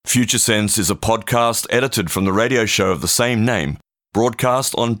Future Sense is a podcast edited from the radio show of the same name,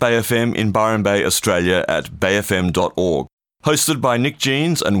 broadcast on Bay FM in Byron Bay, Australia at bayfm.org. Hosted by Nick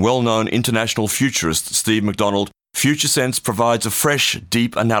Jeans and well-known international futurist Steve McDonald, Future Sense provides a fresh,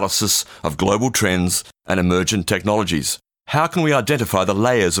 deep analysis of global trends and emergent technologies. How can we identify the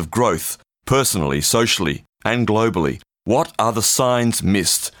layers of growth, personally, socially, and globally? What are the signs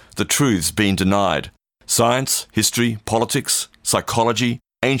missed, the truths being denied? Science, history, politics, psychology,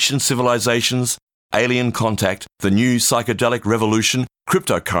 ancient civilizations, alien contact, the new psychedelic revolution,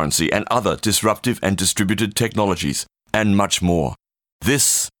 cryptocurrency and other disruptive and distributed technologies, and much more.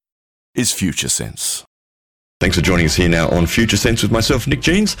 This is Future Sense. Thanks for joining us here now on Future Sense with myself, Nick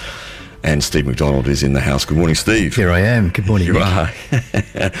Jeans, and Steve McDonald is in the house. Good morning, Steve. Here I am. Good morning, You Nick. are.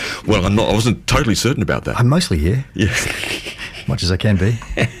 Well, I wasn't totally certain about that. I'm mostly here. Yeah. Much as I can be.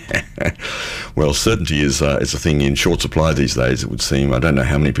 Well, certainty is a thing in short supply these days, it would seem. I don't know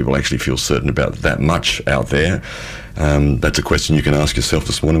how many people actually feel certain about that much out there. That's a question you can ask yourself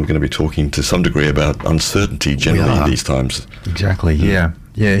this morning. We're going to be talking to some degree about uncertainty generally these times. Exactly, yeah.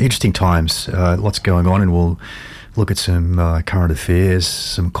 Yeah, interesting times. Lots going on, and we'll look at some current affairs,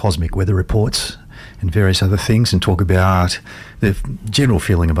 some cosmic weather reports, and various other things, and talk about the general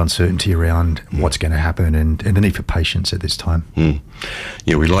feeling of uncertainty around what's going to happen and the need for patience at this time.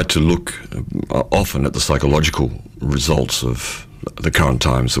 Yeah, we like to look often at the psychological results of the current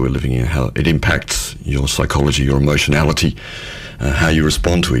times that we're living in, how it impacts your psychology, your emotionality, how you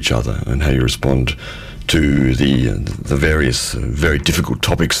respond to each other, and how you respond to the various very difficult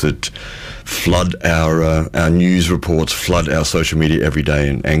topics that flood our news reports, flood our social media every day,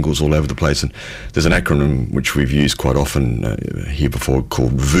 and angles all over the place. And there's an acronym which we've used quite often here before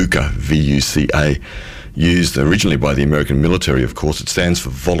called VUCA, V-U-C-A, used originally by the American military, of course. It stands for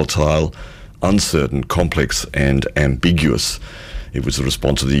volatile, uncertain, complex, and ambiguous. It was the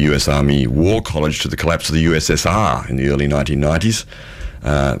response of the US Army War College to the collapse of the USSR in the early 1990s.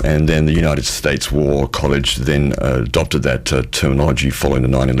 And then the United States War College then adopted that terminology following the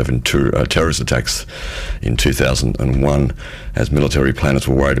 9/11 terrorist attacks in 2001, as military planners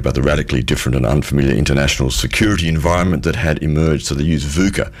were worried about the radically different and unfamiliar international security environment that had emerged. So they used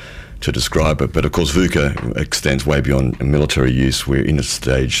VUCA to describe it. But of course, VUCA extends way beyond military use. We're in a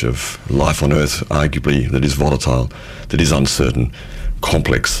stage of life on Earth, arguably, that is volatile, that is uncertain,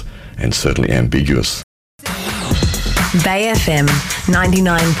 complex, and certainly ambiguous. Bay FM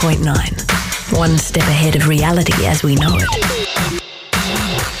 99.9. One step ahead of reality as we know it.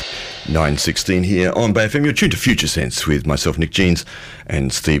 9:16 here on Bay FM. You're tuned to Future Sense with myself, Nick Jeans,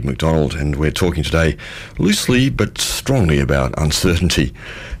 and Steve McDonald, and we're talking today loosely but strongly about uncertainty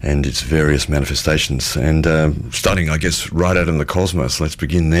and its various manifestations. And starting, I guess, right out in the cosmos, let's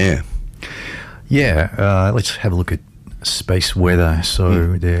begin there. Yeah, let's have a look at space weather. So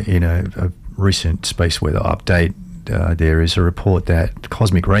in a recent space weather update, there is a report that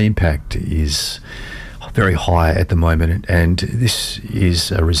cosmic ray impact is very high at the moment, and this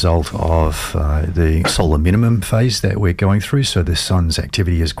is a result of the solar minimum phase that we're going through. So the sun's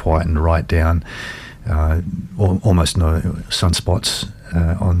activity has quietened right down, almost no sunspots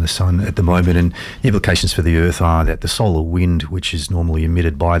on the sun at the moment, and the implications for the Earth are that the solar wind, which is normally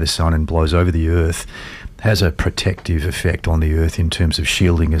emitted by the sun and blows over the Earth, has a protective effect on the Earth in terms of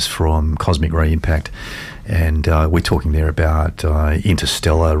shielding us from cosmic ray impact. And we're talking there about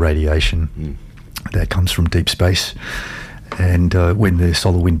interstellar radiation that comes from deep space. And when the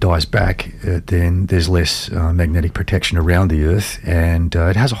solar wind dies back, then there's less magnetic protection around the Earth, and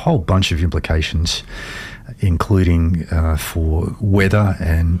it has a whole bunch of implications, including for weather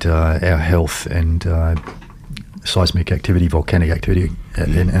and our health and seismic activity, volcanic activity,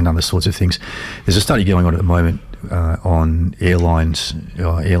 and other sorts of things. There's a study going on at the moment on airline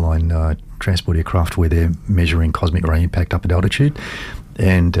transport aircraft where they're measuring cosmic ray impact up at altitude.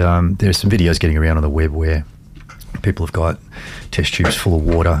 And there's some videos getting around on the web where people have got test tubes full of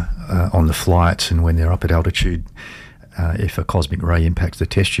water on the flights, and when they're up at altitude, if a cosmic ray impacts the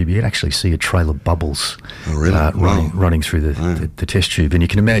test tube, you can actually see a trail of bubbles running through the test tube. And you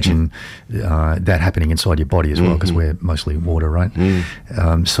can imagine that happening inside your body as well, because we're mostly water, right?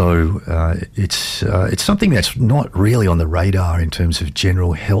 So it's something that's not really on the radar in terms of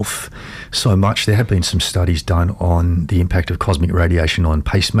general health so much. There have been some studies done on the impact of cosmic radiation on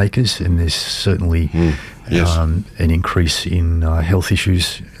pacemakers, and there's certainly an increase in health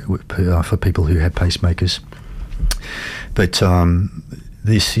issues for people who have pacemakers. But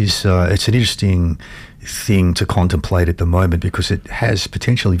this is it's an interesting thing to contemplate at the moment, because it has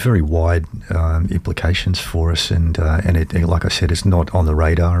potentially very wide implications for us, and it, like I said, it's not on the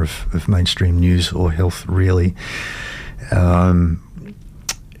radar of mainstream news or health really.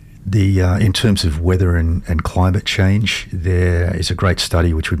 In terms of weather and climate change, there is a great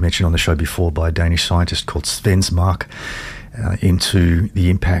study which we've mentioned on the show before by a Danish scientist called Svensmark into the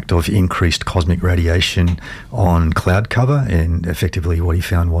impact of increased cosmic radiation on cloud cover, and effectively what he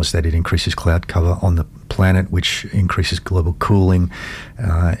found was that it increases cloud cover on the planet, which increases global cooling,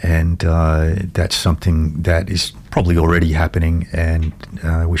 and that's something that is probably already happening, and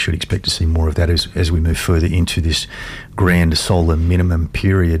we should expect to see more of that as we move further into this grand solar minimum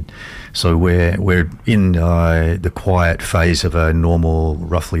period. So we're in the quiet phase of a normal,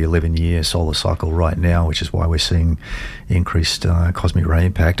 roughly 11-year solar cycle right now, which is why we're seeing increased cosmic ray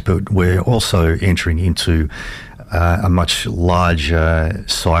impact. But we're also entering into a much larger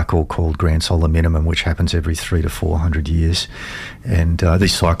cycle called grand solar minimum, which happens every 300 to 400 years. And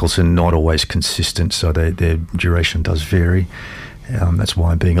these cycles are not always consistent, so their duration does vary. That's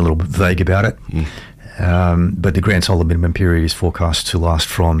why I'm being a little bit vague about it. But the grand solar minimum period is forecast to last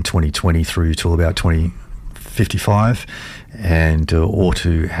from 2020 through till about 2055, and or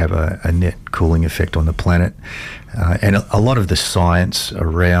to have a net cooling effect on the planet. And a lot of the science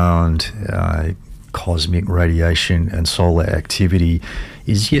around cosmic radiation and solar activity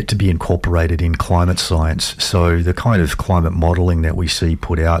is yet to be incorporated in climate science. So the kind of climate modelling that we see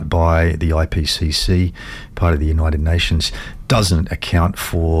put out by the IPCC, part of the United Nations, doesn't account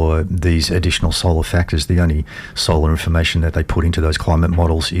for these additional solar factors. The only solar information that they put into those climate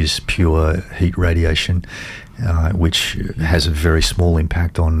models is pure heat radiation, which has a very small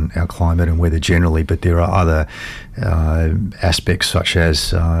impact on our climate and weather generally. But there are other aspects such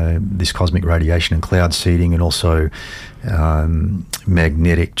as this cosmic radiation and cloud seeding, and also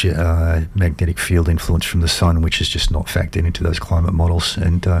magnetic field influence from the sun, which is just not factored into those climate models.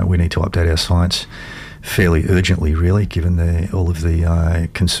 And we need to update our science fairly urgently, really, given all of the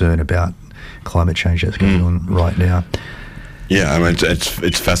concern about climate change that's going on right now. Yeah, I mean,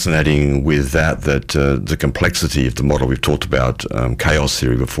 it's fascinating with that the complexity of the model we've talked about, chaos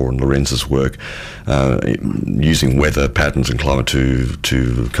theory before, and Lorenz's work, using weather patterns and climate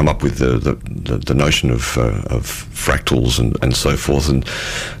to come up with the notion of fractals and so forth. And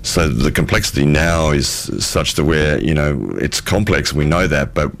so the complexity now is such that it's complex, we know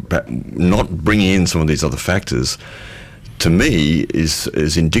that, but not bringing in some of these other factors, to me,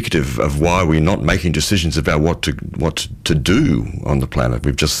 is indicative of why we're not making decisions about what to do on the planet.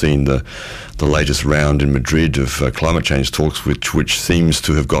 We've just seen the latest round in Madrid of climate change talks, which seems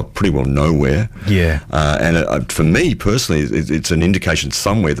to have got pretty well nowhere. Yeah. And for me personally, it's an indication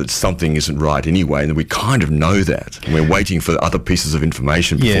somewhere that something isn't right anyway, and we kind of know that. And we're waiting for other pieces of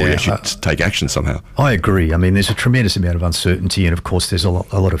information before we actually take action somehow. I agree. I mean, there's a tremendous amount of uncertainty, and of course, there's a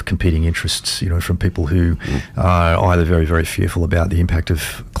lot of competing interests. From people who are either very, very fearful about the impact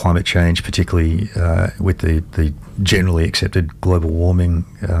of climate change, particularly with the generally accepted global warming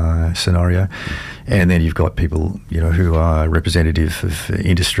scenario, and then you've got people who are representative of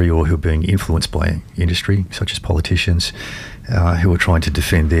industry or who are being influenced by industry, such as politicians, who are trying to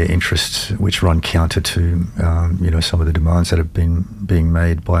defend their interests, which run counter to some of the demands that have been being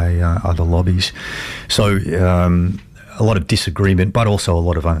made by other lobbies. So a lot of disagreement, but also a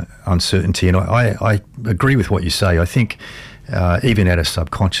lot of uncertainty. And I agree with what you say. I think even at a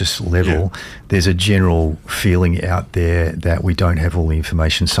subconscious level, there's a general feeling out there that we don't have all the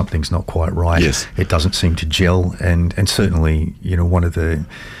information. Something's not quite right. Yes. It doesn't seem to gel. And certainly, one of the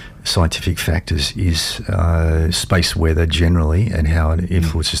scientific factors is space weather generally and how it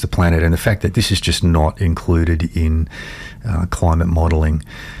influences the planet. And the fact that this is just not included in climate modelling.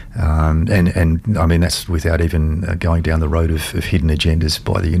 And I mean, that's without even going down the road of hidden agendas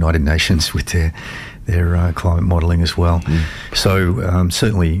by the United Nations with their climate modelling as well. So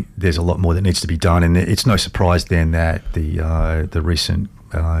certainly there's a lot more that needs to be done, and it's no surprise then that the recent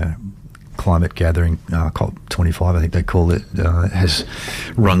climate gathering, COP25, I think they call it, has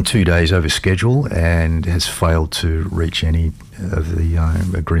run 2 days over schedule and has failed to reach any of the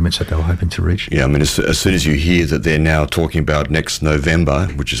agreements that they were hoping to reach. Yeah, I mean, as soon as you hear that they're now talking about next November,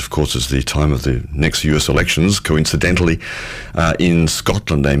 which is, of course, is the time of the next US elections, coincidentally, in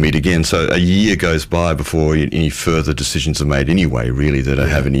Scotland they meet again. So a year goes by before any further decisions are made anyway, really, that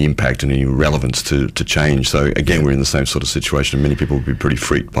have any impact and any relevance to change. So, again, we're in the same sort of situation, and many people would be pretty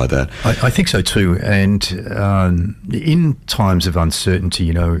freaked by that. I think so too. And in times of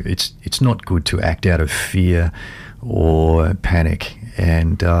uncertainty, it's not good to act out of fear or panic,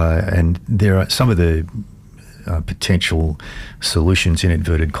 and there are some of the potential solutions, in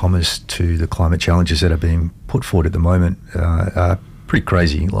inverted commas, to the climate challenges that are being put forward at the moment are pretty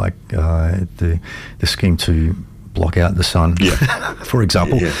crazy, like the scheme to block out the sun, for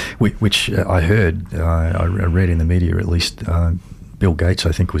example, which I heard, I read in the media at least, Bill Gates,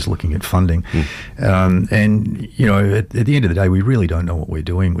 I think, was looking at funding. And, you know, at the end of the day, we really don't know what we're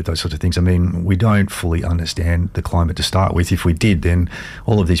doing with those sorts of things. I mean, we don't fully understand the climate to start with. If we did, then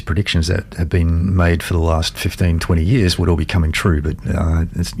all of these predictions that have been made for the last 15, 20 years would all be coming true. But,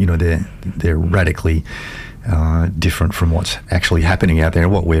 you know, they're radically different from what's actually happening out there.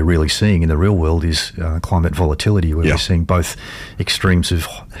 And what we're really seeing in the real world is climate volatility, where we're seeing both extremes of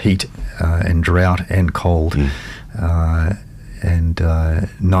heat and drought and cold. And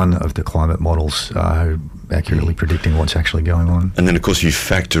none of the climate models are accurately predicting what's actually going on. And then, of course, you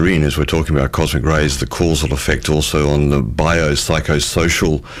factor in, as we're talking about cosmic rays, the causal effect also on the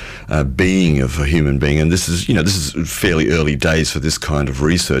biopsychosocial being of a human being. And this is fairly early days for this kind of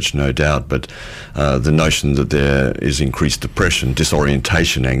research, no doubt, but the notion that there is increased depression,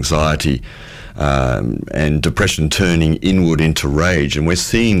 disorientation, anxiety, and depression turning inward into rage. And we're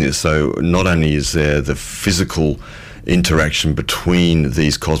seeing this. So not only is there the physical interaction between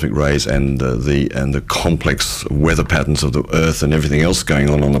these cosmic rays and the complex weather patterns of the Earth and everything else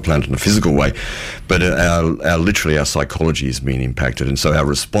going on the planet in a physical way, but literally our psychology is being impacted, and so our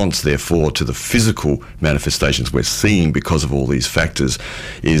response, therefore, to the physical manifestations we're seeing because of all these factors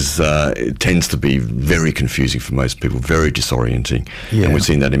it tends to be very confusing for most people, very disorienting, and we're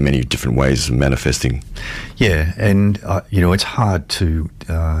seeing that in many different ways manifesting. Yeah, and you know, it's hard to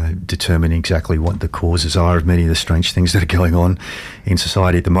determine exactly what the causes are of many of the strange things that are going on in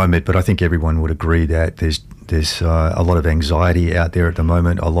society at the moment, but I think everyone would agree that there's a lot of anxiety out there at the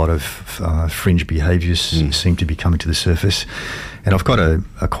moment. A lot of fringe behaviours seem to be coming to the surface. And I've got a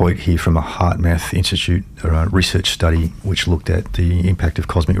quote here from a HeartMath Institute research study which looked at the impact of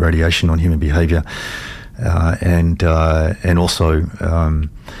cosmic radiation on human behaviour, and also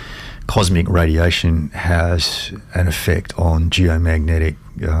cosmic radiation has an effect on geomagnetic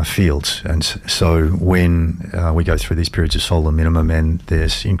fields, and so when we go through these periods of solar minimum and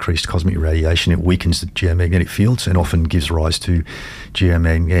there's increased cosmic radiation, it weakens the geomagnetic fields and often gives rise to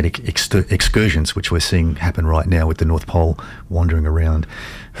geomagnetic excursions, which we're seeing happen right now with the North Pole wandering around.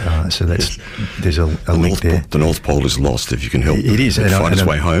 So there's a link there. The North Pole is lost, if you can help it is, find its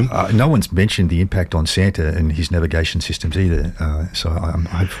way home. No one's mentioned the impact on Santa and his navigation systems either, so I'm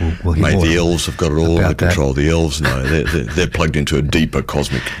hopeful we'll hear more. The elves have got it all under control. The elves, no, they're plugged into a deeper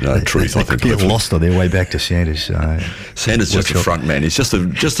cosmic truth. I think they get lost on their way back to Santa's. Santa's just a front man. He's just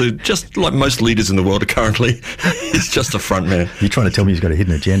like most leaders in the world are currently. He's just a front man. You're trying to tell me he's got a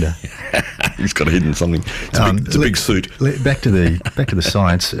hidden agenda? He's got a hidden something. It's a big suit. Back to the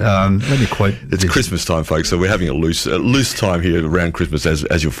science. Let me quote. It's Christmas time, folks, so we're having a loose time here around Christmas,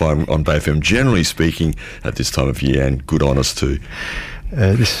 as you'll find on Bay FM, generally speaking, at this time of year, and good on us too.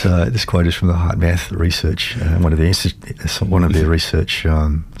 This quote is from the HeartMath research, the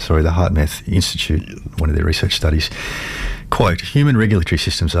HeartMath Institute, one of their research studies. Quote, human regulatory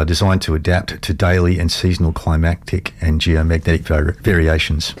systems are designed to adapt to daily and seasonal climatic and geomagnetic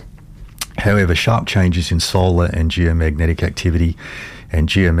variations. However, sharp changes in solar and geomagnetic activity and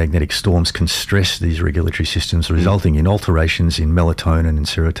geomagnetic storms can stress these regulatory systems, resulting in alterations in melatonin and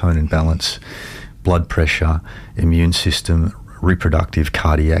serotonin balance, blood pressure, immune system, reproductive,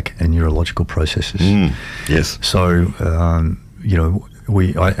 cardiac, and neurological processes. Yes. So, you know,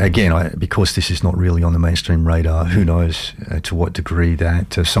 because this is not really on the mainstream radar, who knows to what degree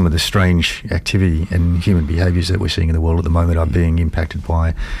that some of the strange activity and human behaviours that we're seeing in the world at the moment are being impacted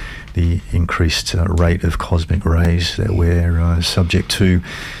by the increased rate of cosmic rays that we're subject to.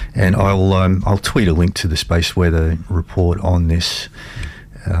 And I'll tweet a link to the space weather report on this,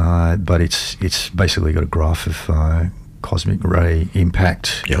 but it's basically got a graph of cosmic ray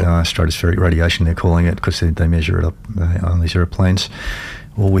impact, stratospheric radiation they're calling it, because they measure it up on these aeroplanes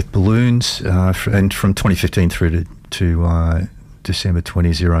or with balloons, and from 2015 through to December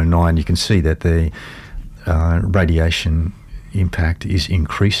 2009, you can see that the radiation impact is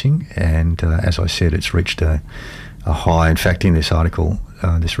increasing, and as I said, it's reached a high. In fact, in this article,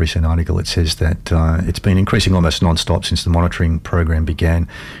 this recent article, it says that it's been increasing almost non-stop since the monitoring program began,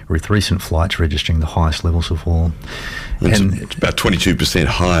 with recent flights registering the highest levels of all. It's about 22%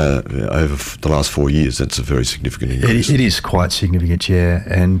 higher over the last 4 years. That's a very significant increase. It is quite significant, yeah.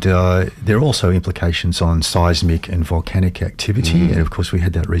 And there are also implications on seismic and volcanic activity. And of course, we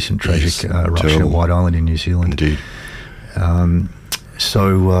had that recent tragic eruption at White Island in New Zealand. Indeed.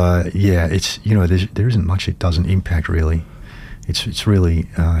 It's, you know, there isn't much it doesn't impact, really. It's really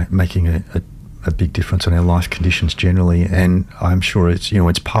making a big difference on our life conditions generally, and I'm sure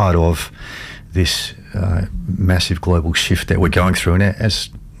it's part of this massive global shift that we're going through. And as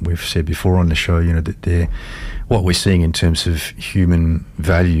we've said before on the show, you know, that what we're seeing in terms of human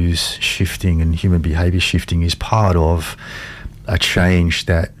values shifting and human behaviour shifting is part of a change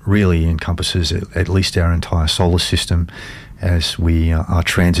that really encompasses at least our entire solar system as we are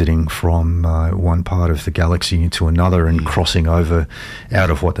transiting from one part of the galaxy into another and crossing over out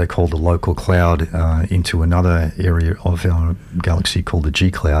of what they call the local cloud into another area of our galaxy called the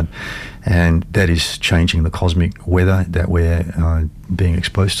G cloud. And that is changing the cosmic weather that we're being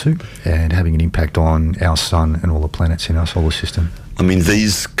exposed to and having an impact on our sun and all the planets in our solar system. I mean,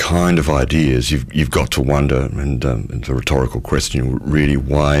 these kind of ideas, you've got to wonder, and it's a rhetorical question, really,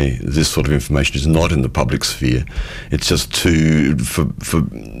 why this sort of information is not in the public sphere. It's just for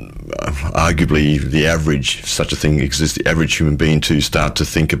arguably the average, if such a thing exists, the average human being to start to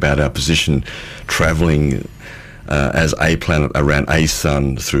think about our position travelling as a planet around a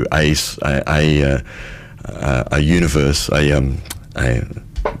sun through a universe,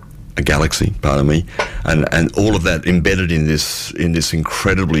 a galaxy, pardon me, and all of that embedded in this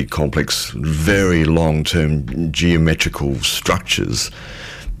incredibly complex, very long-term geometrical structures.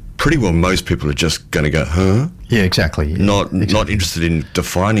 Pretty well, most people are just going to go, huh? Yeah, exactly. Not interested in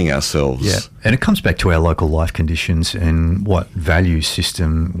defining ourselves. Yeah, and it comes back to our local life conditions and what value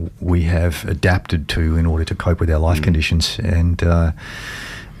system we have adapted to in order to cope with our life conditions. And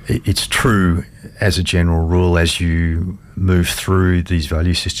it's true as a general rule, as you move through these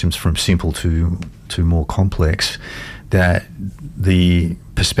value systems from simple to more complex, that the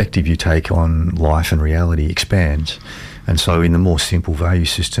perspective you take on life and reality expands. And so in the more simple value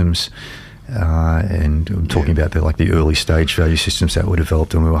systems, and I'm talking about the early stage value systems that were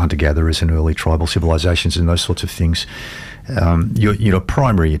developed when we were hunter-gatherers and early tribal civilizations and those sorts of things, your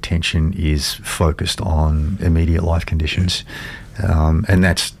primary attention is focused on immediate life conditions. And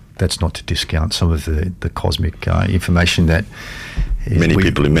that's not to discount some of the cosmic information that many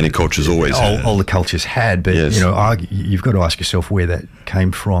people in many cultures always had. All the cultures had, but yes. You've got to ask yourself where that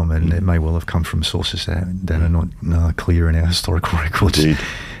came from, and it may well have come from sources that are not clear in our historical records. Indeed.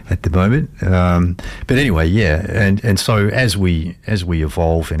 At the moment, but anyway, yeah, and so as we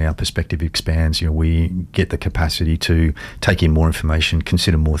evolve and our perspective expands, we get the capacity to take in more information,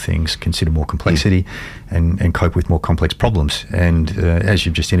 consider more things, consider more complexity, and cope with more complex problems. And as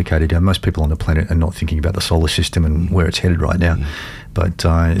you've just indicated, most people on the planet are not thinking about the solar system and where it's headed right now. But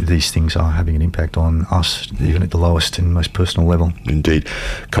these things are having an impact on us, even at the lowest and most personal level. Indeed.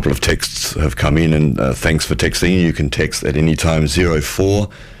 A couple of texts have come in, and thanks for texting. You can text at any time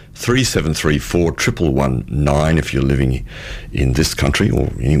 04-3734-1119 if you're living in this country or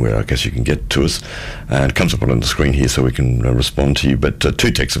anywhere. I guess you can get to us. It comes up on the screen here so we can respond to you. But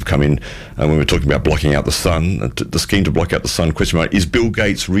two texts have come in when we're talking about blocking out the sun. The scheme to block out the sun, question mark, is Bill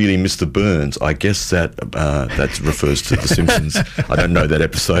Gates really Mr. Burns? I guess that refers to The Simpsons. I don't know that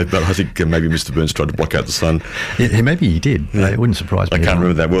episode, but I think maybe Mr. Burns tried to block out the sun. Yeah, maybe he did. Yeah. It wouldn't surprise me. I can't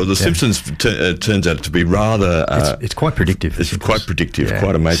remember that. Well, The Simpsons turns out to be rather... it's quite predictive. It's quite predictive,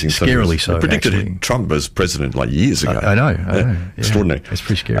 quite amazing. Scarily so. It predicted actually. Trump as president years ago. I know. Yeah. Extraordinary. It's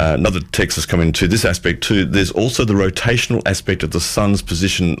pretty scary. Another text has come into this aspect too. There's also the rotational aspect of the sun's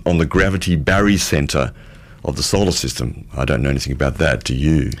position on the gravity barycenter of the solar system. I don't know anything about that. Do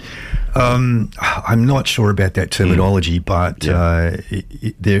you? I'm not sure about that terminology, but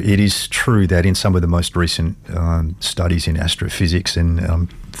it is true that in some of the most recent studies in astrophysics, and I'm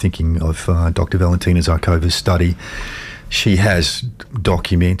thinking of Dr. Valentina Zarkova's study, she has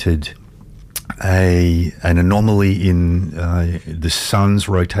documented an anomaly in the sun's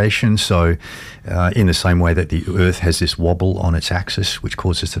rotation. So in the same way that the Earth has this wobble on its axis, which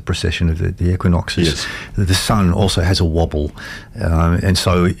causes the precession of the equinoxes, yes. The sun also has a wobble. And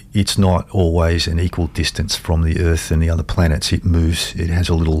so it's not always an equal distance from the Earth and the other planets. It moves, it has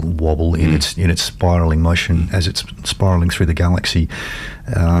a little wobble in its spiraling motion as it's spiraling through the galaxy.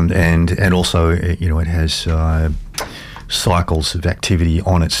 And also, it has... cycles of activity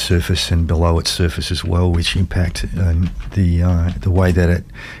on its surface and below its surface as well, which impact the way that it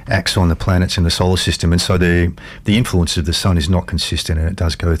acts on the planets in the solar system. And so the influence of the sun is not consistent, and it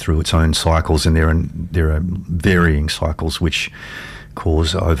does go through its own cycles, and there are varying cycles which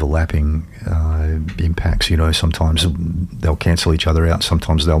cause overlapping impacts. Sometimes they'll cancel each other out,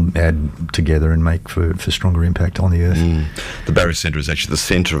 sometimes they'll add together and make for stronger impact on the Earth. The barycenter is actually the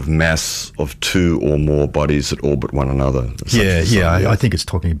centre of mass of two or more bodies that orbit one another. I think it's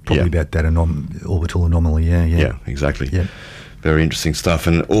talking probably about that orbital anomaly. Yeah, exactly. Yeah. Very interesting stuff,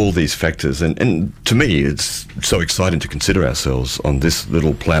 and all these factors, and to me it's so exciting to consider ourselves on this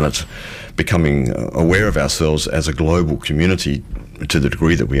little planet, becoming aware of ourselves as a global community, to the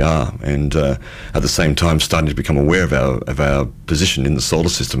degree that we are, and at the same time starting to become aware of our position in the solar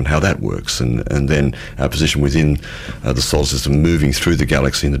system and how that works, and then our position within the solar system, moving through the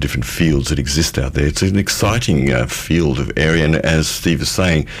galaxy and the different fields that exist out there. It's an exciting field of area, and as Steve is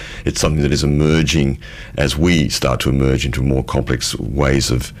saying, it's something that is emerging as we start to emerge into more complex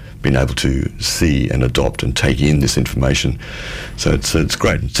ways of being able to see and adopt and take in this information. So it's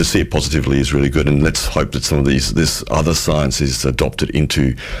great to see it positively is really good, and let's hope that some of this other science is adopted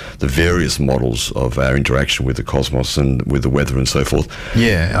into the various models of our interaction with the cosmos and with the weather and so forth.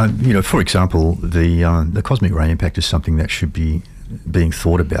 Yeah, for example, the cosmic ray impact is something that should be being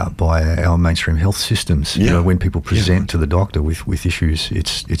thought about by our mainstream health systems. Yeah. When people present to the doctor with issues,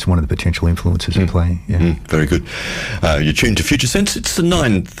 it's one of the potential influences at play. Yeah. Very good. You're tuned to Future Sense. It's the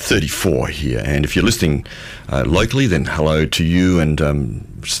 9:34 here, and if you're listening locally, then hello to you, and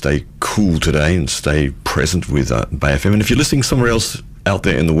stay cool today and stay present with Bay FM. And if you're listening somewhere else out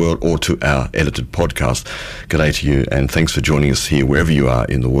there in the world or to our edited podcast, g'day to you, and thanks for joining us here wherever you are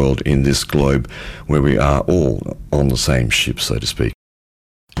in the world, in this globe where we are all on the same ship, so to speak.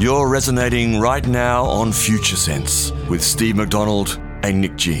 You're resonating right now on Future Sense with Steve McDonald and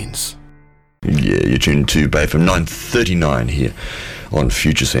Nick Jeans. Yeah, you're tuned to Bay FM 9:39 here on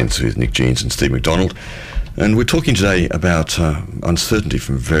Future Sense with Nick Jeans and Steve McDonald. And we're talking today about uncertainty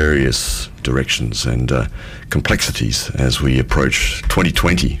from various directions and complexities as we approach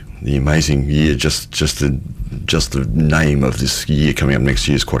 2020, the amazing year. Just the name of this year coming up next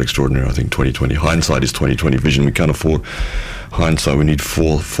year is quite extraordinary. I think 2020. Hindsight is 2020 vision. We can't afford hindsight. We need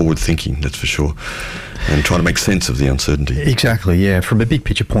forward thinking, that's for sure, and trying to make sense of the uncertainty. Exactly, yeah. From a big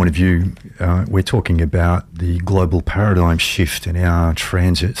picture point of view, we're talking about the global paradigm shift and our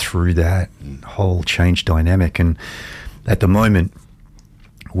transit through that whole change dynamic. And at the moment,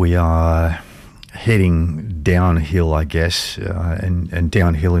 we are heading downhill, I guess, and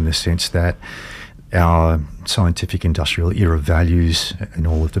downhill in the sense that our scientific industrial era values and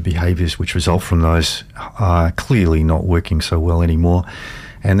all of the behaviours which result from those are clearly not working so well anymore.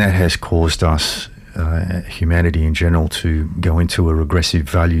 And that has caused us, humanity in general, to go into a regressive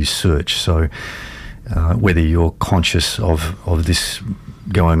values search. So whether you're conscious of this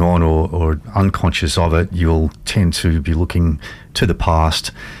going on or unconscious of it, you'll tend to be looking to the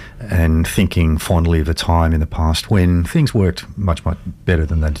past and thinking fondly of a time in the past when things worked much, much better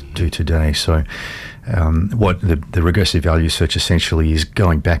than they do today. So what the regressive value search essentially is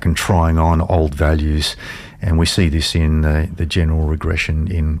going back and trying on old values, and we see this in the general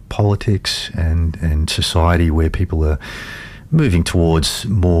regression in politics and society, where people are moving towards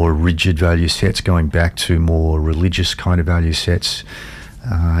more rigid value sets, going back to more religious kind of value sets,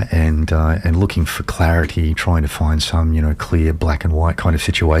 and looking for clarity, trying to find some clear black and white kind of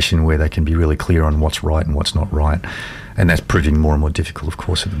situation where they can be really clear on what's right and what's not right, and that's proving more and more difficult, of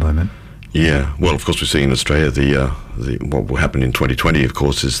course, at the moment. Yeah, well, of course, we're seeing in Australia the what will happen in 2020, of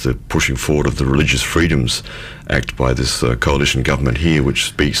course, is the pushing forward of the Religious Freedoms Act by this coalition government here, which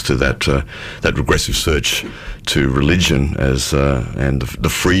speaks to that regressive search to religion as and the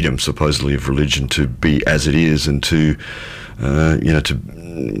freedom, supposedly, of religion to be as it is, and to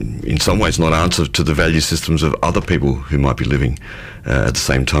in some ways not answer to the value systems of other people who might be living at the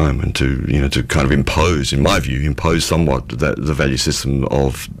same time, and to kind of impose somewhat the value system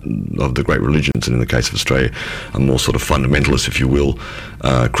of the great religions, and in the case of Australia, a more sort of fundamentalist, if you will,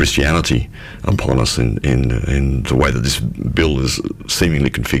 Christianity upon us in the way that this bill is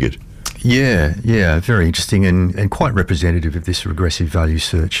seemingly configured. Yeah, very interesting and quite representative of this regressive value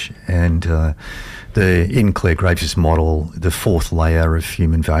search. And in Clare Graves' model, the fourth layer of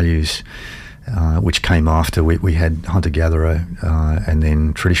human values, which came after we had hunter-gatherer, and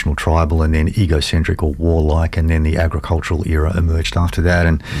then traditional tribal, and then egocentric or warlike, and then the agricultural era emerged after that.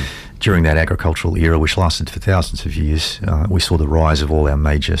 And during that agricultural era, which lasted for thousands of years, we saw the rise of all our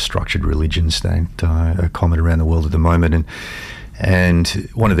major structured religions that are common around the world at the moment. And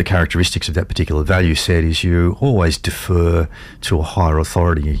one of the characteristics of that particular value set is you always defer to a higher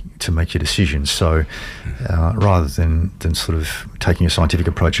authority to make your decisions. So rather than sort of taking a scientific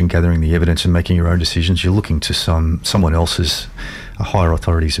approach and gathering the evidence and making your own decisions, you're looking to someone else's, a higher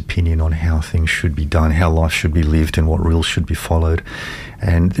authority's opinion on how things should be done, how life should be lived, and what rules should be followed.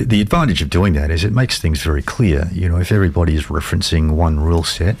 And the advantage of doing that is it makes things very clear. If everybody is referencing one rule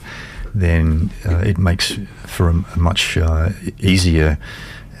set, then it makes for a much easier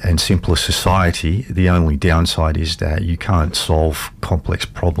and simpler society. The only downside is that you can't solve complex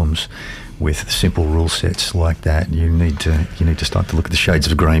problems with simple rule sets like that. You need to start to look at the shades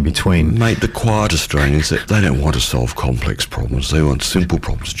of grey in between. Mate, the quiet Australians, they don't want to solve complex problems. They want simple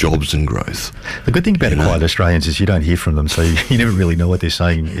problems, jobs and growth. The good thing about the quiet Australians is you don't hear from them, so you never really know what they're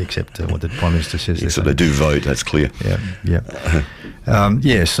saying except what the Prime Minister says. Except they do vote, that's clear.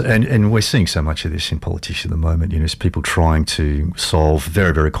 Yes, and we're seeing so much of this in politics at the moment. It's people trying to solve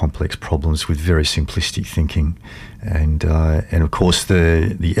very, very complex problems with very simplistic thinking. And of course,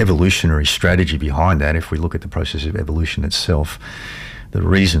 the evolutionary strategy behind that, if we look at the process of evolution itself, the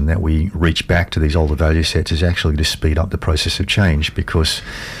reason that we reach back to these older value sets is actually to speed up the process of change, because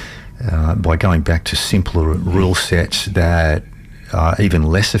by going back to simpler rule sets that are even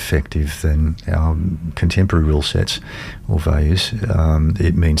less effective than our contemporary rule sets or values,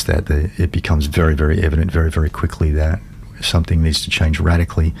 it means that it becomes very, very evident very, very quickly that something needs to change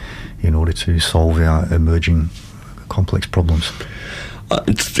radically in order to solve our emerging complex problems.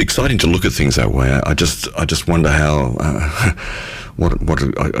 It's exciting to look at things that way. I just wonder how what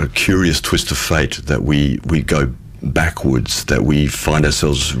a curious twist of fate that we go backwards, that we find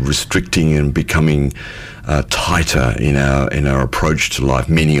ourselves restricting and becoming tighter in our approach to life,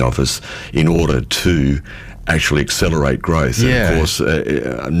 many of us, in order to actually accelerate growth. Yeah. And of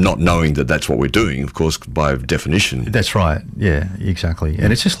course, not knowing that that's what we're doing, of course, by definition. That's right. Yeah, exactly.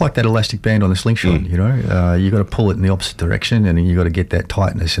 And it's just like that elastic band on the slingshot, you got to pull it in the opposite direction, and you got to get that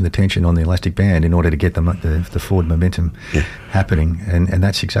tightness and the tension on the elastic band in order to get the forward momentum happening. And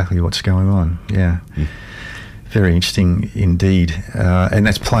that's exactly what's going on. Yeah. Very interesting indeed. And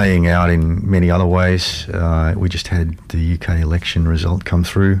that's playing out in many other ways. We just had the UK election result come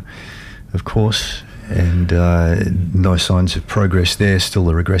through, of course, and no signs of progress there. Still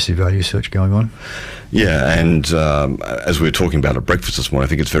a regressive value search going on. Yeah, and as we were talking about at breakfast this morning, I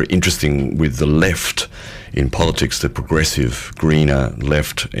think it's very interesting with the left in politics, the progressive, greener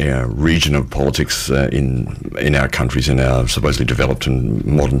left region of politics in our countries, in our supposedly developed and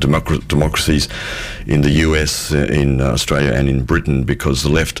modern democracies, in the US, in Australia and in Britain, because the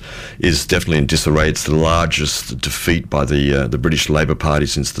left is definitely in disarray. It's the largest defeat by the British Labour Party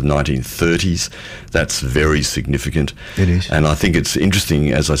since the 1930s. That's very significant. It is. And I think it's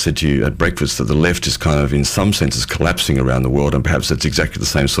interesting, as I said to you at breakfast, that the left is kind of in some senses collapsing around the world, and perhaps that's exactly the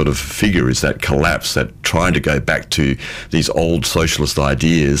same sort of figure, is that collapse, that trying to go back to these old socialist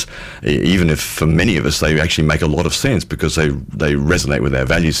ideas, even if for many of us they actually make a lot of sense because they resonate with our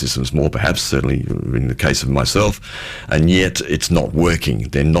value systems more, perhaps certainly in the case of myself, and yet it's not working.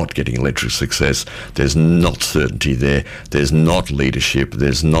 They're not getting electric success. There's not certainty there. There's not leadership.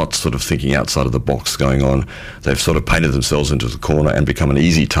 There's not sort of thinking outside of the box going on. They've sort of painted themselves into the corner and become an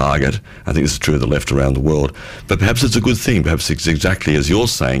easy target. I think this is true of the left around the world. But perhaps it's a good thing. Perhaps it's exactly as you're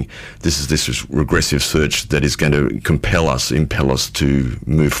saying, this is this regressive search that is going to impel us to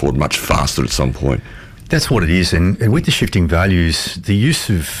move forward much faster at some point. That's what it is. And with the shifting values, the use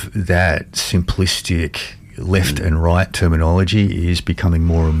of that simplistic left and right terminology is becoming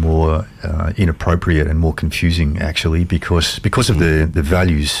more and more inappropriate and more confusing, actually, because of the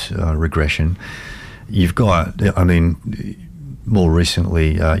values regression. You've got, more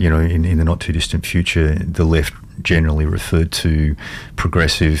recently, in the not too distant future, the left generally referred to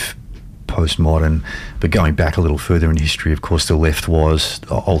progressive, postmodern, but going back a little further in history, of course, the left was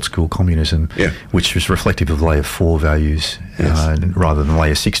old school communism, which was reflective of layer 4 values rather than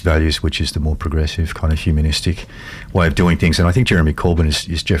layer 6 values, which is the more progressive kind of humanistic way of doing things. And I think Jeremy Corbyn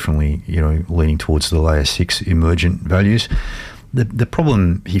is definitely, leaning towards the layer 6 emergent values. The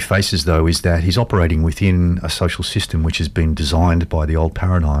problem he faces, though, is that he's operating within a social system which has been designed by the old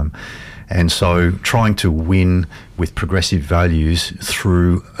paradigm. And so trying to win with progressive values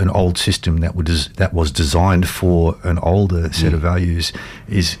through an old system that was designed for an older set of values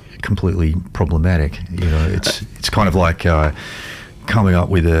is completely problematic. It's kind of like coming up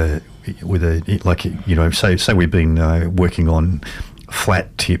with say we've been working on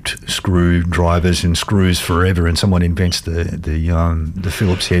flat-tipped screwdrivers and screws forever, and someone invents the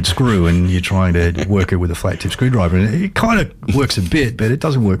Phillips head screw, and you're trying to work it with a flat-tipped screwdriver, and it kind of works a bit, but it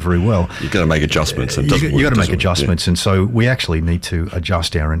doesn't work very well. You've got to make adjustments. You've got to make adjustments, and so we actually need to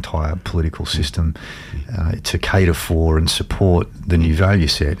adjust our entire political system to cater for and support the new value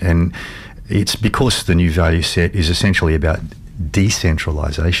set. And it's because the new value set is essentially about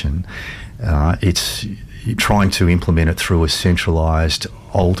decentralisation. trying to implement it through a centralised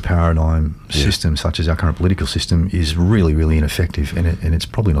old paradigm system such as our current political system is really, really ineffective, and it's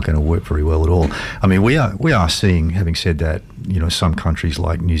probably not going to work very well at all. I mean, we are seeing, having said that, some countries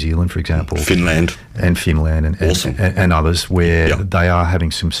like New Zealand, for example, Finland and others where they are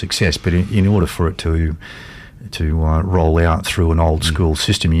having some success, but in order for it to roll out through an old school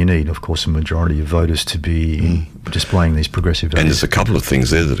system, you need, of course, a majority of voters to be displaying these progressive values. And there's a couple of things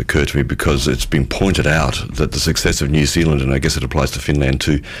there that occur to me, because it's been pointed out that the success of New Zealand, and I guess it applies to Finland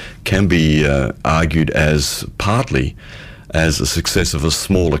too, can be argued as partly as a success of a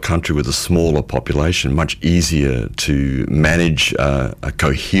smaller country with a smaller population, much easier to manage a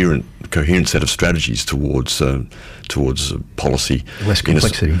coherent set of strategies towards policy. Less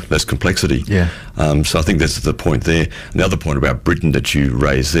complexity. Less complexity. Yeah. So I think that's the point there. And the other point about Britain that you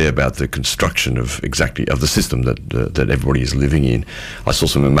raised there about the construction of the system that everybody is living in. I saw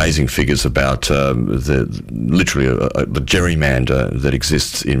some amazing figures about the gerrymander that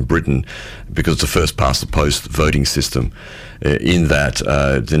exists in Britain, because it's a first past the post voting system. In that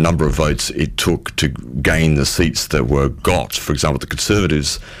the number of votes it took to gain the seats that were got, for example, the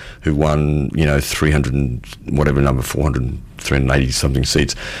Conservatives, who won 380 something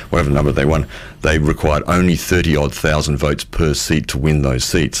seats, whatever number they won, they required only 30-odd thousand votes per seat to win those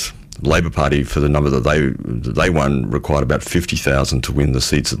seats. Labor Party, for the number that they won, required about 50,000 to win the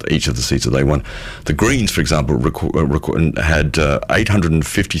seats, each of the seats that they won. The Greens, for example, had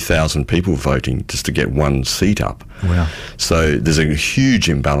 850,000 people voting just to get one seat up. Wow. So there's a huge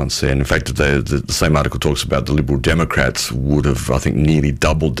imbalance there. And in fact, the same article talks about the Liberal Democrats would have, I think, nearly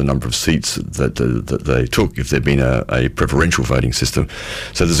doubled the number of seats that they took if there'd been a preferential voting system.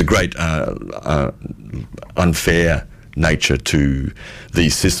 So there's a great unfair nature to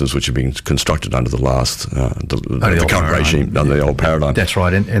these systems which have been constructed under the current regime, under the old paradigm. That's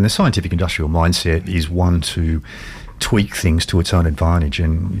right, and the scientific industrial mindset is one to tweak things to its own advantage,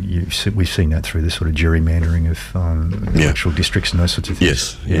 and we've seen that through the sort of gerrymandering of electoral districts and those sorts of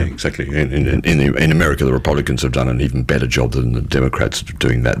things. Yes, exactly. In America, the Republicans have done an even better job than the Democrats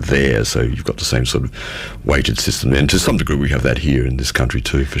doing that there, so you've got the same sort of weighted system. And to some degree, we have that here in this country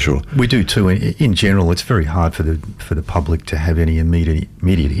too, for sure. We do too. In general, it's very hard for the public to have any immediate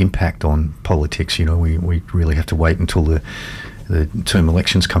impact on politics. We really have to wait until the term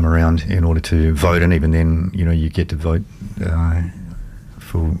elections come around in order to vote, and even then, you get to vote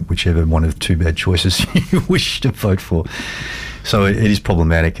for whichever one of two bad choices you wish to vote for. So it is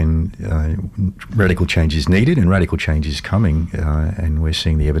problematic, and radical change is needed, and radical change is coming, and we're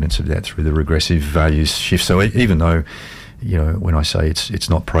seeing the evidence of that through the regressive values shift. So even though, when I say it's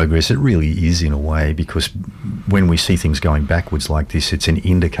not progress, it really is in a way, because when we see things going backwards like this, it's an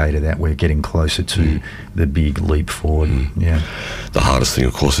indicator that we're getting closer to the big leap forward. Yeah. The hardest thing,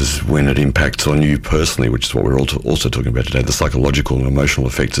 of course, is when it impacts on you personally, which is what we're also talking about today, the psychological and emotional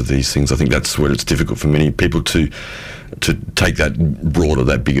effects of these things. I think that's where it's difficult for many people to take that broader,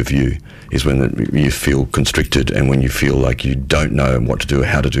 that bigger view, is when you feel constricted, and when you feel like you don't know what to do or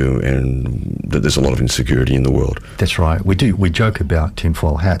how to do, and that there's a lot of insecurity in the world. That's right. We joke about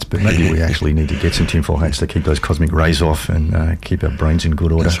tinfoil hats, but maybe we actually need to get some tinfoil hats to keep those cosmic rays off and keep our brains in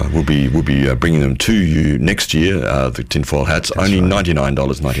good order. That's right. We'll be bringing them to you next year, the tinfoil hats. That's only right.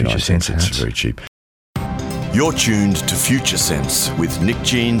 $99.99. It's very cheap. You're tuned to Future Sense with Nick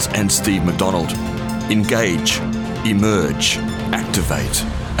Jeans and Steve McDonald. Engage, emerge, activate,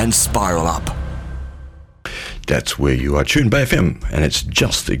 and spiral up. That's where you are tuned, Bay FM, and it's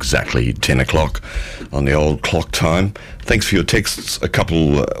just exactly 10 o'clock on the old clock time. Thanks for your texts. A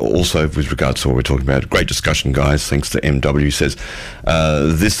couple also with regards to what we're talking about. Great discussion, guys. Thanks to MW. Says,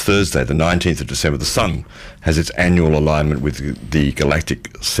 this Thursday, the 19th of December, the Sun has its annual alignment with the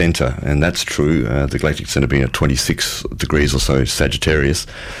galactic centre, and that's true. The galactic centre being at 26 degrees or so Sagittarius.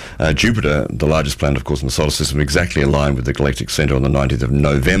 Jupiter, the largest planet, of course, in the solar system, exactly aligned with the galactic centre on the 19th of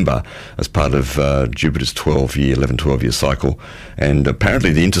November as part of Jupiter's 11-12-year cycle. And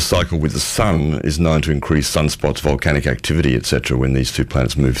apparently the intercycle with the Sun is known to increase sunspots, volcanic activity, etc., when these two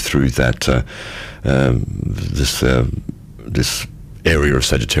planets move through that this area of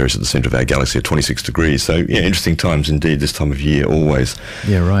Sagittarius at the centre of our galaxy at 26 degrees. So, yeah, interesting times indeed this time of year, always.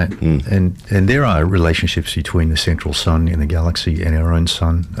 Yeah, right. And there are relationships between the central sun in the galaxy and our own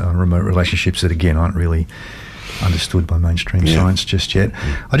sun, remote relationships that, again, aren't really understood by mainstream science just yet.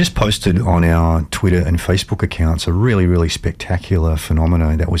 I just posted on our Twitter and Facebook accounts a really, really spectacular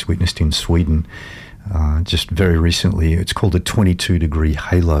phenomenon that was witnessed in Sweden just very recently. It's called a 22-degree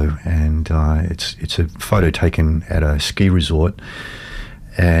halo, and it's a photo taken at a ski resort.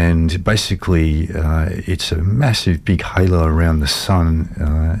 And basically, it's a massive big halo around the sun,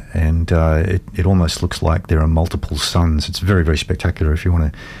 and it almost looks like there are multiple suns. It's very, very spectacular. If you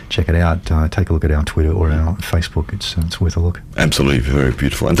want to check it out, take a look at our Twitter or our Facebook. It's worth a look. Absolutely, very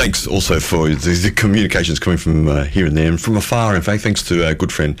beautiful. And thanks also for the communications coming from here and there and from afar. In fact, thanks to our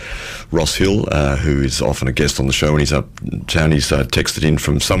good friend Ross Hill, who is often a guest on the show when he's uptown. He's texted in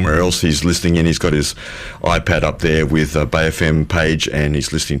from somewhere else. He's listening in. He's got his iPad up there with Bay FM page, and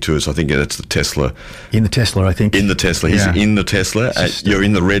he's listening to us. I think that's the Tesla. In the Tesla, I think. In the Tesla. He's in the Tesla. You're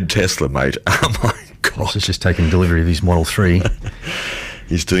in the red Tesla, mate. Oh, my God. Ross has just taken delivery of his Model 3.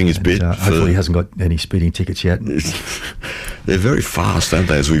 He's doing his bit. Hopefully he hasn't got any speeding tickets yet. They're very fast, aren't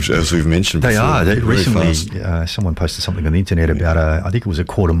they, as we've mentioned before. They are. Recently, someone posted something on the internet about I think it was a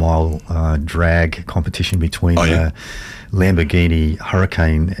quarter-mile drag competition between Lamborghini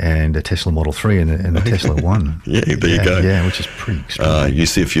Hurricane and a Tesla Model 3, and the Tesla won. There you go. Yeah, which is pretty extraordinary. You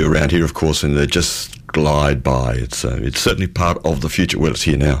see a few around here, of course, and they just glide by. It's certainly part of the future. Well, it's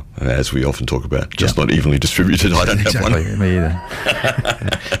here now, as we often talk about. Just not evenly distributed. I don't have one. Exactly, me either.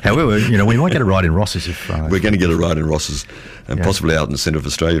 However, we might get a ride in Ross's if... We're going to get a ride in Ross's, and possibly out in the centre of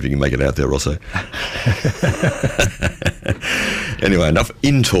Australia if you can make it out there, Rosso. Anyway, enough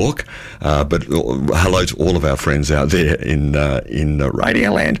in talk, but hello to all of our friends out there in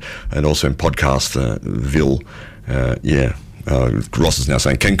Radioland and also in Podcastville. Ross is now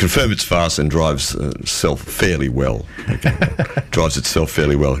saying, can confirm it's fast and drives itself fairly well. Okay. Drives itself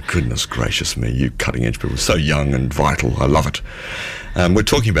fairly well. Goodness gracious me, you cutting edge people. So young and vital. I love it. We're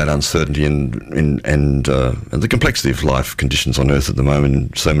talking about uncertainty and the complexity of life conditions on Earth at the moment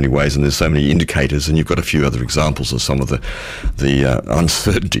in so many ways, and there's so many indicators, and you've got a few other examples of some of the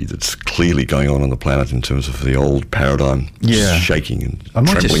uncertainty that's clearly going on the planet in terms of the old paradigm shaking and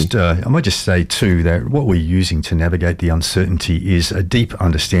trembling. I might just say too that what we're using to navigate the uncertainty is a deep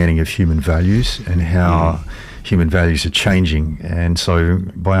understanding of human values and how human values are changing, and so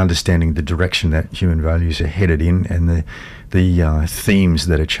by understanding the direction that human values are headed in and the themes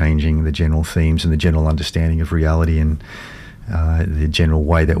that are changing, the general themes and the general understanding of reality and the general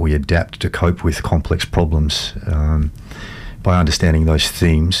way that we adapt to cope with complex problems, by understanding those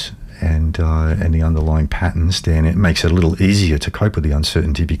themes and the underlying patterns, then it makes it a little easier to cope with the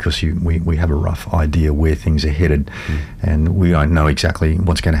uncertainty because we have a rough idea where things are headed, and we don't know exactly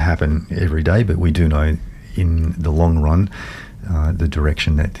what's going to happen every day, but we do know in the long run the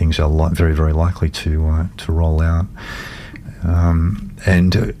direction that things are very, very likely to roll out.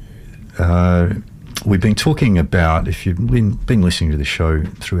 We've been talking about, if you've been listening to the show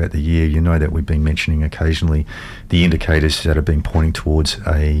throughout the year, you know that we've been mentioning occasionally the indicators that have been pointing towards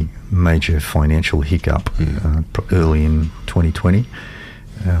a major financial hiccup early in 2020,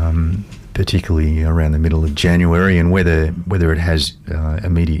 particularly around the middle of January, and whether it has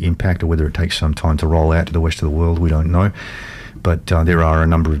immediate impact or whether it takes some time to roll out to the rest of the world, we don't know. But there are a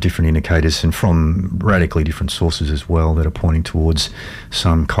number of different indicators, and from radically different sources as well, that are pointing towards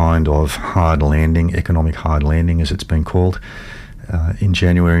some kind of hard landing, economic hard landing, as it's been called, in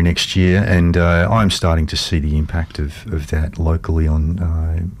January next year. And I'm starting to see the impact of that locally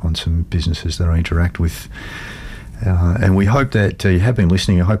on some businesses that I interact with. And we hope that you have been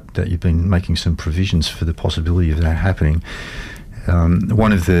listening. I hope that you've been making some provisions for the possibility of that happening.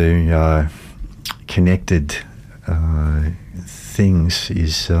 One of the connected things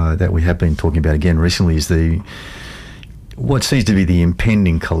is that we have been talking about again recently is what seems to be the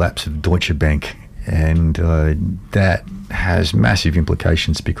impending collapse of Deutsche Bank, and that has massive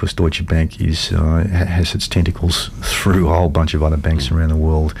implications because Deutsche Bank has its tentacles through a whole bunch of other banks around the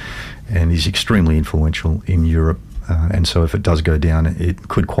world and is extremely influential in Europe. And so if it does go down, it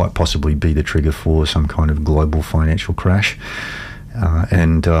could quite possibly be the trigger for some kind of global financial crash.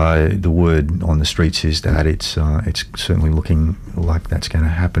 And the word on the streets is that it's certainly looking like that's going to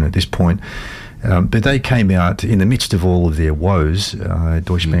happen at this point. But they came out in the midst of all of their woes.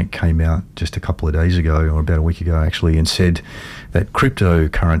 Deutsche Bank came out just a couple of days ago, or about a week ago actually, and said that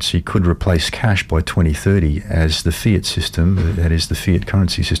cryptocurrency could replace cash by 2030 as the fiat system, that is the fiat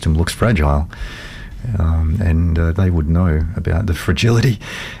currency system, looks fragile. And they would know about the fragility.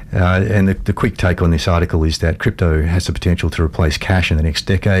 And the quick take on this article is that crypto has the potential to replace cash in the next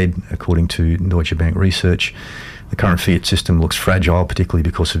decade, according to Deutsche Bank research. The current fiat system looks fragile, particularly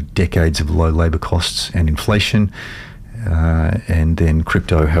because of decades of low labour costs and inflation. And then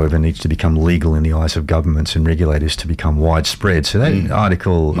crypto, however, needs to become legal in the eyes of governments and regulators to become widespread. So that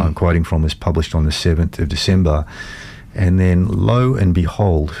article I'm quoting from was published on the 7th of December. And then, lo and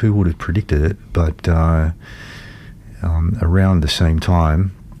behold, who would have predicted it? But around the same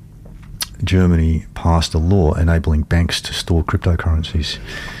time, Germany passed a law enabling banks to store cryptocurrencies.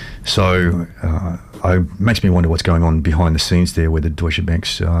 So it makes me wonder what's going on behind the scenes there, whether Deutsche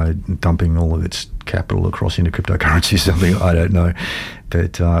Bank's dumping all of its capital across into cryptocurrency or something, I don't know.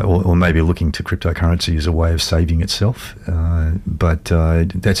 But, or maybe looking to cryptocurrency as a way of saving itself. But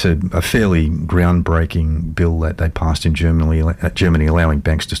that's a fairly groundbreaking bill that they passed in Germany, allowing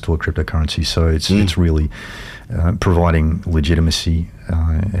banks to store cryptocurrency. So it's really providing legitimacy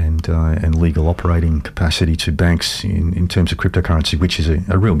and legal operating capacity to banks in terms of cryptocurrency, which is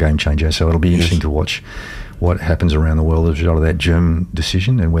a real game changer. So it'll be interesting to watch what happens around the world as a result of that German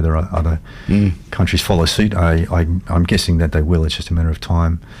decision and whether other countries follow suit. I'm guessing that they will. It's just a matter of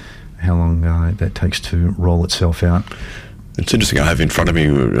time, how long that takes to roll itself out. It's interesting. I have in front of me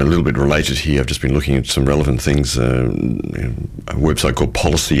a little bit related here. I've just been looking at some relevant things. A website called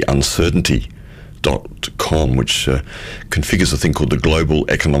PolicyUncertainty.com, which configures a thing called the Global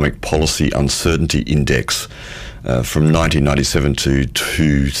Economic Policy Uncertainty Index from 1997 to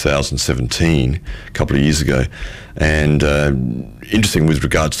 2017, a couple of years ago. And interesting with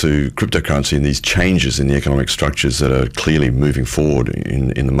regards to cryptocurrency and these changes in the economic structures that are clearly moving forward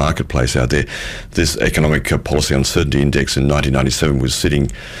in the marketplace out there. This Economic Policy Uncertainty Index in 1997 was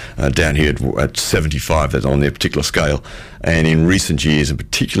sitting down here at 75, that's on their particular scale. And in recent years, and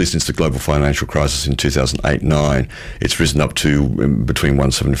particularly since the global financial crisis in 2008-9, it's risen up to between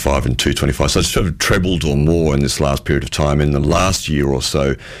 175 and 225. So it's sort of trebled or more in this last period of time. In the last year or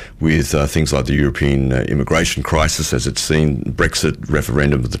so, with things like the European immigration crisis, as it's seen, Brexit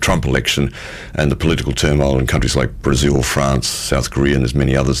referendum, the Trump election, and the political turmoil in countries like Brazil, France, South Korea, and there's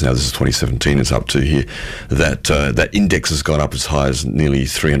many others. Now this is 2017, it's up to here. That index has gone up as high as nearly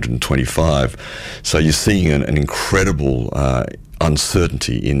 325. So you're seeing an incredible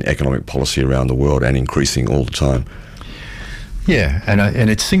uncertainty in economic policy around the world, and increasing all the time. Yeah, and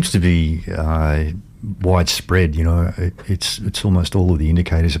it seems to be widespread. You know, it's almost all of the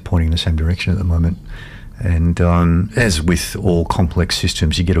indicators are pointing in the same direction at the moment. And as with all complex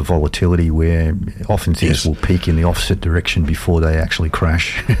systems, you get a volatility where often things will peak in the opposite direction before they actually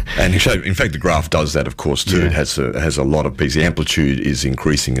crash. And in fact, the graph does that, of course, too. Yeah. It has a lot of peaks. The amplitude is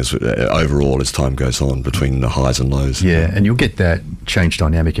increasing overall as time goes on between the highs and lows. Yeah, and you'll get that change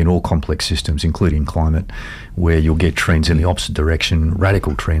dynamic in all complex systems, including climate, where you'll get trends in the opposite direction,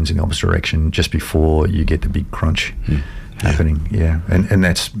 radical trends in the opposite direction, just before you get the big crunch. Happening, and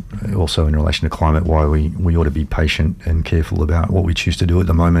that's also in relation to climate, why we ought to be patient and careful about what we choose to do at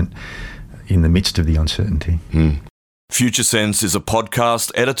the moment in the midst of the uncertainty. Future Sense is a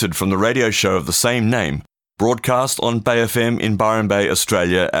podcast edited from the radio show of the same name, broadcast on Bay FM in Byron Bay,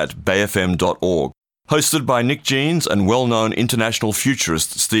 Australia at bayfm.org. Hosted by Nick Jeans and well-known international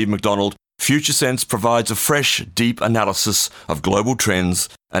futurist Steve McDonald, Future Sense provides a fresh, deep analysis of global trends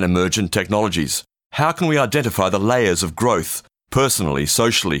and emergent technologies. How can we identify the layers of growth, personally,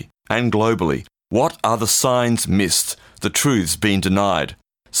 socially, and globally? What are the signs missed, the truths being denied?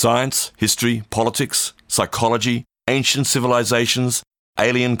 Science, history, politics, psychology, ancient civilizations,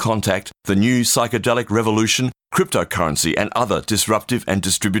 alien contact, the new psychedelic revolution, cryptocurrency and other disruptive and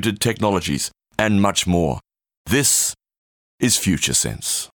distributed technologies, and much more. This is Future Sense.